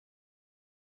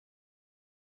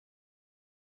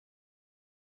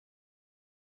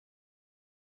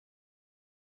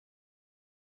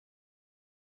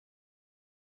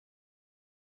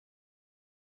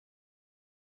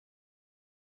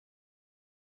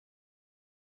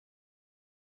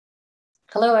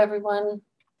Hello, everyone.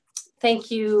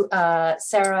 Thank you,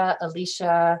 Sarah,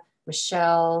 Alicia,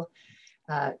 Michelle,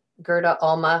 Gerda,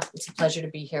 Alma. It's a pleasure to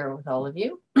be here with all of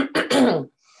you. So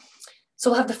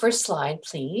we'll have the first slide,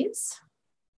 please.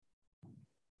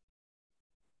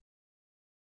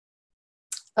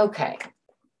 Okay.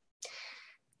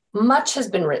 Much has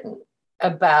been written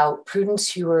about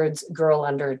Prudence Heward's Girl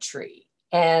Under a Tree.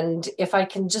 And if I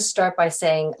can just start by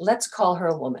saying, let's call her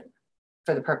a woman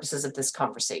for the purposes of this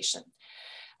conversation.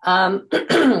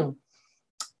 Our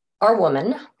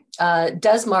woman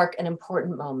does mark an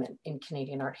important moment in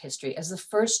Canadian art history as the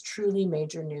first truly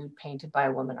major nude painted by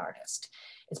a woman artist.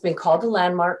 It's been called a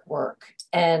landmark work,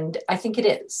 and I think it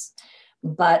is.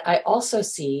 But I also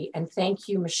see, and thank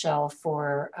you, Michelle,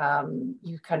 for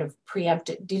you kind of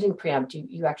didn't preempt,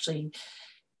 you actually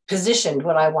positioned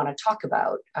what I want to talk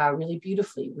about really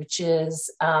beautifully, which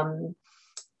is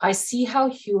I see how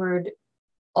Heward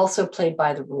also played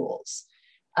by the rules.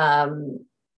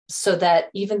 So that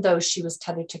even though she was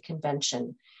tethered to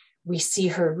convention, we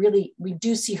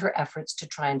do see her efforts to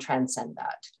try and transcend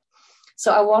that.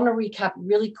 So I want to recap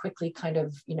really quickly kind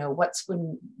of, what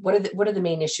are the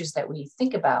main issues that we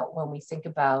think about when we think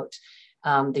about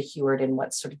the Heward and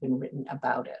what's sort of been written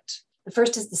about it. The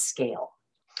first is the scale.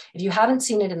 If you haven't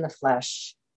seen it in the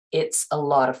flesh, it's a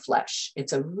lot of flesh.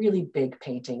 It's a really big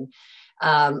painting.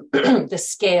 The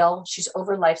scale, she's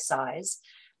over life size.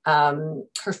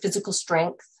 Her physical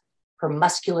strength, her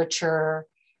musculature,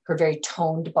 her very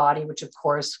toned body, which of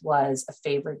course was a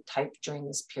favored type during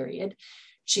this period.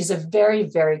 She's a very,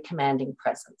 very commanding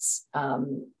presence,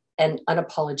 and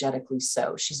unapologetically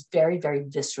so. She's very, very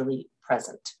viscerally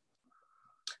present.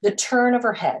 The turn of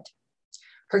her head.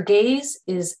 Her gaze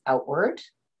is outward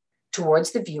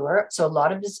towards the viewer. So a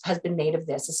lot of this has been made of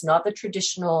this. It's not the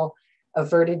traditional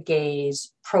averted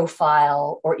gaze,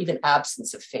 profile, or even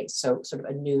absence of face, so sort of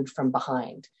a nude from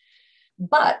behind.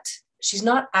 But she's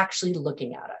not actually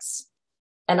looking at us.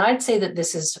 And I'd say that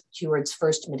this is Heward's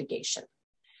first mitigation.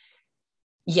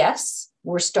 Yes,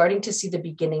 we're starting to see the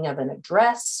beginning of an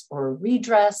address or a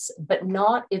redress, but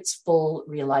not its full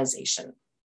realization.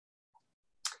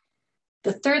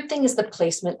 The third thing is the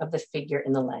placement of the figure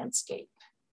in the landscape.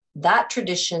 That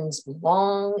tradition's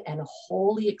long and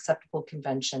wholly acceptable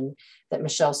convention that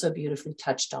Michelle so beautifully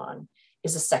touched on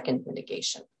is a second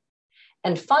mitigation.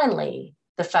 And finally,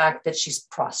 the fact that she's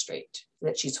prostrate,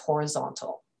 that she's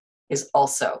horizontal, is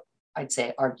also, I'd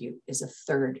say, is a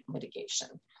third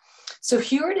mitigation. So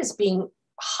Heward is being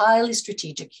highly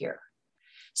strategic here.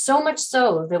 So much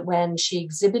so that when she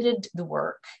exhibited the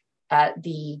work at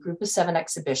the Group of Seven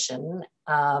exhibition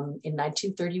in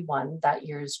 1931, that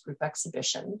year's group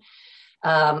exhibition,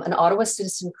 an Ottawa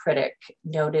Citizen critic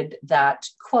noted that,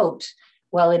 quote,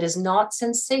 "Well, it is not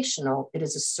sensational, it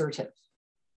is assertive."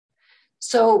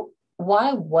 So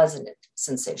why wasn't it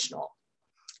sensational?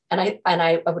 And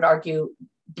I would argue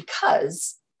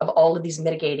because of all of these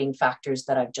mitigating factors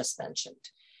that I've just mentioned.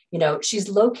 She's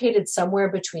located somewhere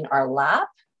between our lap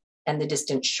and the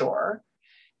distant shore.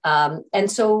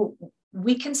 And so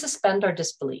we can suspend our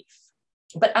disbelief.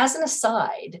 But as an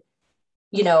aside,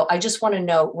 I just want to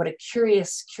note what a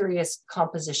curious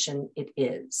composition it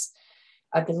is.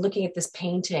 I've been looking at this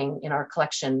painting in our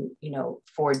collection,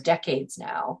 for decades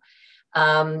now.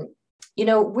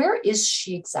 Where is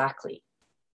she exactly?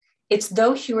 It's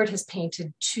though Heward has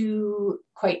painted two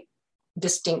quite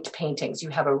distinct paintings. You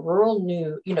have a rural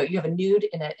nude, you have a nude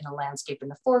in a landscape in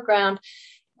the foreground.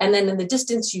 And then in the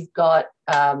distance, you've got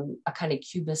a kind of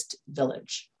cubist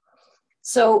village.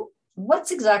 So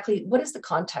what is the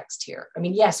context here? I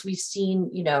mean, yes, we've seen,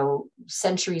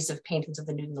 centuries of paintings of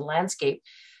the nude in the landscape,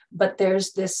 but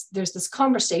there's this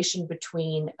conversation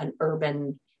between an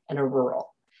urban and a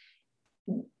rural.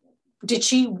 Did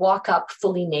she walk up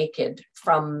fully naked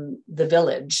from the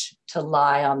village to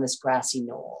lie on this grassy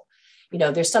knoll?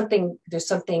 There's something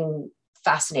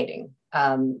fascinating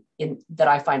that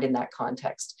I find in that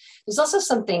context. There's also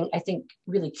something I think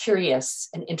really curious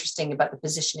and interesting about the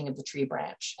positioning of the tree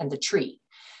branch and the tree.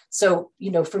 So,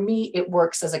 for me, it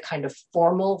works as a kind of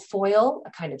formal foil, a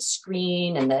kind of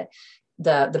screen, and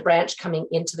the branch coming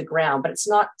into the ground, but it's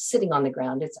not sitting on the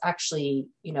ground. It's actually,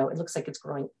 it looks like it's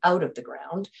growing out of the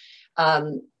ground.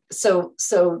 So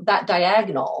that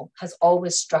diagonal has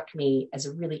always struck me as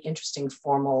a really interesting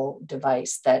formal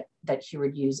device that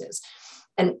Heward uses.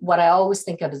 And what I always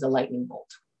think of is a lightning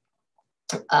bolt.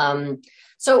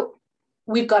 So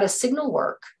we've got a signal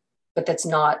work, but that's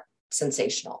not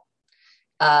sensational.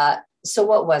 So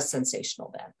what was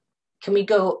sensational then? Can we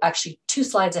go actually 2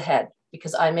 slides ahead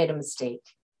because I made a mistake?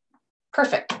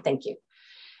 Perfect, thank you.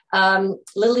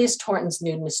 Lilias Thornton's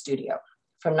Nude in the Studio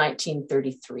from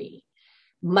 1933.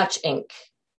 much ink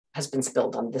has been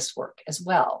spilled on this work as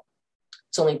well.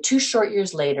 It's only 2 short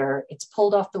years later, it's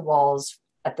pulled off the walls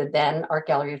at the then Art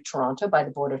Gallery of Toronto by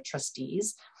the Board of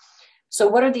Trustees. So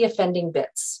what are the offending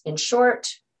bits? In short,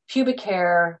 pubic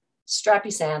hair,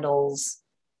 strappy sandals,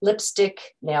 lipstick,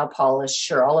 nail polish,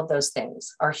 sure, all of those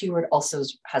things. Our Heward also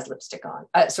has lipstick on.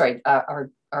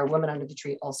 Our woman under the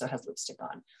tree also has lipstick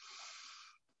on.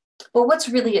 But what's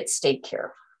really at stake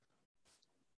here?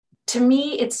 To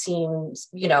me, it seems,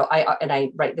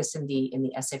 I write this in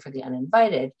the essay for the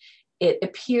uninvited, it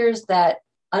appears that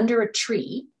under a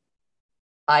tree,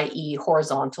 i.e.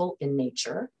 horizontal in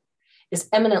nature, is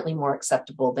eminently more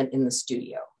acceptable than in the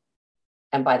studio.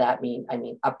 And by that I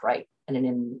mean upright and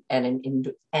in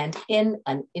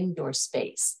an indoor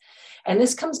space. And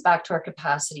this comes back to our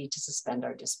capacity to suspend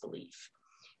our disbelief.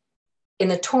 In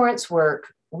the Torrance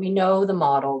work, we know the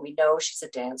model, we know she's a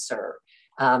dancer.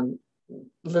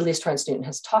 Lilias Torrance Newton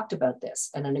has talked about this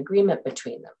and an agreement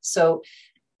between them. So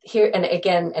here, and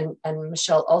again, and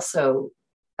Michelle also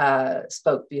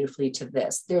spoke beautifully to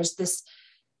this. There's this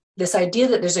idea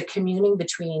that there's a communing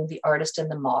between the artist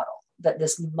and the model, that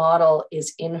this model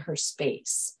is in her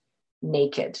space,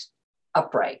 naked,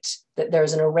 upright, that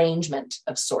there's an arrangement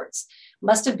of sorts.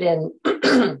 Must have been,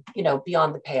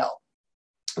 beyond the pale.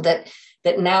 That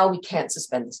now we can't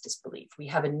suspend this disbelief. We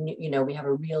have a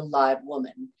real live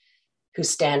woman who's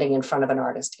standing in front of an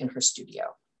artist in her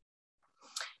studio.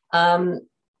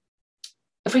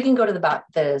 If we can go to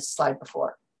the slide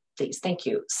before, please, thank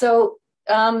you. So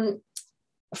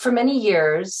for many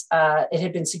years, it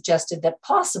had been suggested that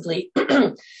possibly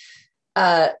the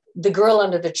girl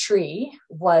under the tree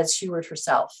was Heward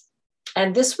herself.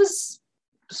 And this was,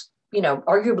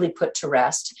 arguably put to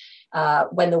rest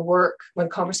when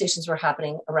conversations were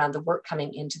happening around the work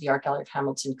coming into the Art Gallery of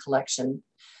Hamilton collection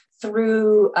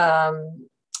through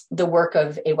the work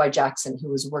of A.Y. Jackson, who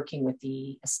was working with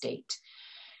the estate.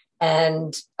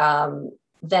 And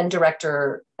then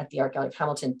director at the Art Gallery of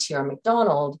Hamilton, T.R.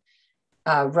 MacDonald,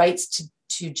 writes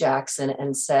to Jackson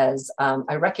and says,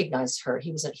 I recognize her.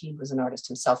 He was an artist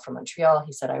himself from Montreal.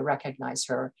 He said, I recognize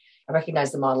her. I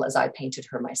recognize the model as I painted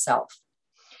her myself.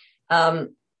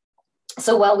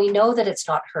 So while we know that it's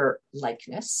not her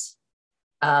likeness,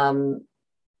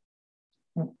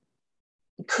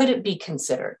 could it be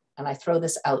considered, and I throw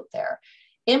this out there,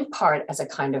 in part as a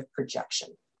kind of projection?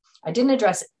 I didn't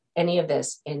address any of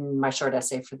this in my short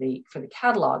essay for the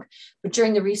catalog, but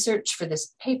during the research for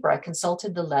this paper, I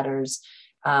consulted the letters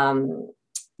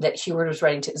that Heward was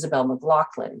writing to Isabel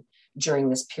McLaughlin during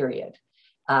this period.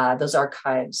 Those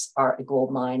archives are a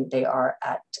gold mine. They are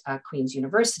at Queen's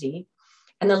University.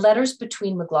 And the letters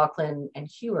between McLaughlin and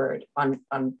Heward on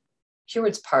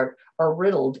Heward's part are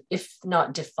riddled, if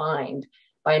not defined,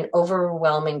 by an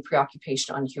overwhelming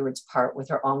preoccupation on Heward's part with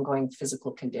her ongoing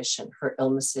physical condition, her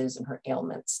illnesses and her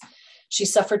ailments. She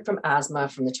suffered from asthma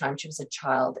from the time she was a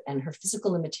child, and her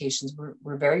physical limitations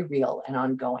were very real and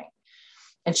ongoing.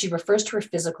 And she refers to her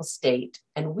physical state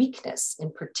and weakness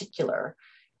in particular,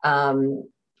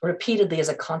 repeatedly as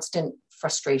a constant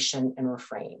frustration and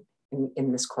refrain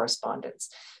in this correspondence.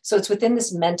 So it's within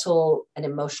this mental and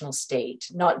emotional state,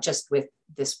 not just with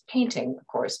this painting, of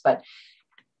course, but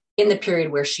in the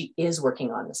period where she is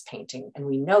working on this painting. And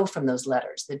we know from those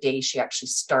letters, the day she actually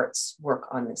starts work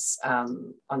on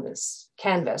this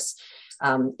canvas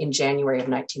in January of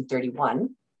 1931,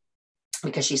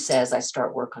 because she says, I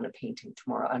start work on a painting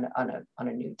tomorrow, on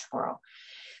a nude tomorrow.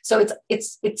 So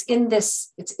it's in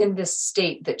this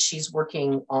state that she's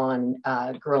working on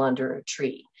Girl Under a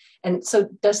Tree. And so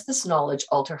does this knowledge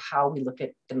alter how we look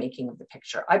at the making of the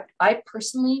picture? I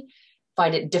personally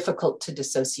find it difficult to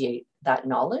dissociate that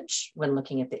knowledge when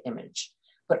looking at the image,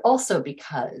 but also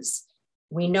because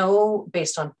we know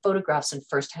based on photographs and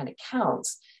firsthand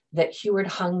accounts that Heward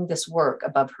hung this work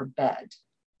above her bed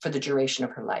for the duration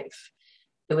of her life.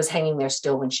 It was hanging there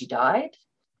still when she died.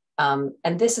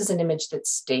 And this is an image that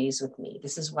stays with me.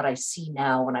 This is what I see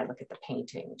now when I look at the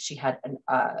painting. She had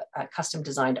a custom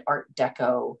designed Art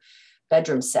Deco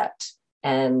bedroom set.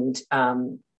 And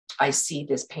I see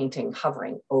this painting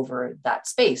hovering over that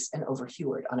space and over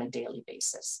Heward on a daily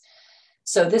basis.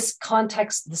 So this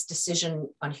context, this decision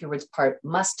on Heward's part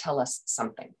must tell us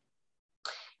something.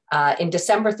 In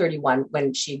December 31,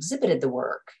 when she exhibited the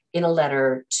work, in a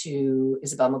letter to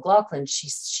Isabel McLaughlin, she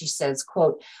says,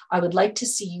 quote, I would like to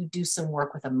see you do some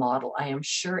work with a model. I am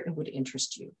sure it would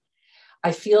interest you.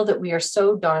 I feel that we are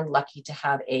so darn lucky to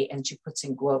have and she puts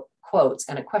in quotes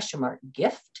and a question mark,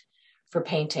 gift for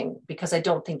painting, because I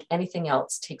don't think anything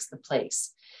else takes the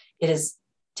place.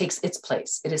 Takes its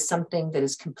place. It is something that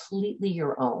is completely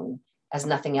your own, as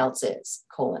nothing else is,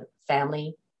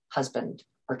 family, husband,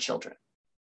 our children.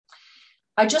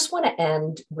 I just want to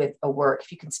end with a work,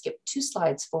 if you can skip 2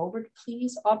 slides forward,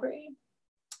 please, Aubrey,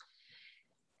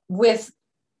 with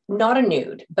not a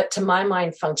nude, but to my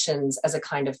mind functions as a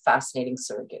kind of fascinating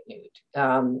surrogate nude.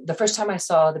 The first time I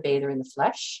saw the bather in the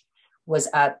flesh was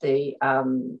at the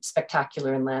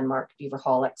spectacular and landmark Beaver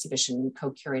Hall exhibition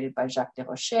co-curated by Jacques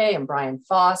Desrochers and Brian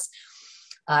Foss.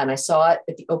 And I saw it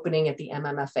at the opening at the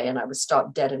MMFA, and I was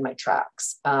stopped dead in my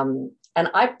tracks. And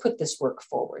I put this work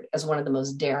forward as one of the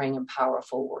most daring and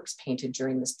powerful works painted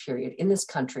during this period in this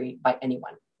country by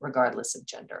anyone, regardless of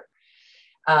gender.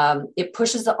 It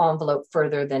pushes the envelope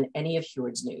further than any of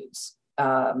Heward's nudes,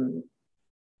 you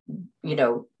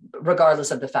know,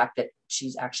 regardless of the fact that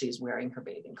she's actually is wearing her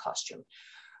bathing costume.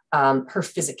 Her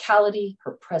physicality,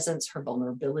 her presence, her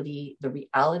vulnerability, the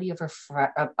reality of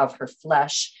her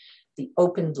flesh, the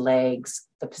opened legs,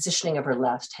 the positioning of her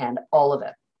left hand, all of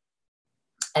it.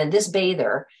 And this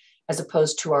bather, as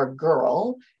opposed to our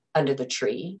girl under the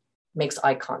tree, makes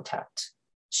eye contact.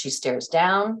 She stares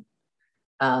down,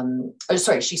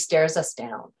 she stares us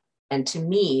down. And to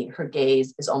me, her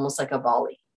gaze is almost like a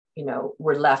volley. You know,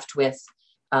 we're left with,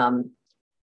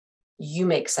 you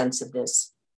make sense of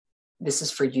this. This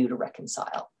is for you to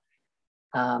reconcile.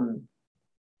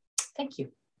 Thank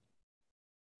you.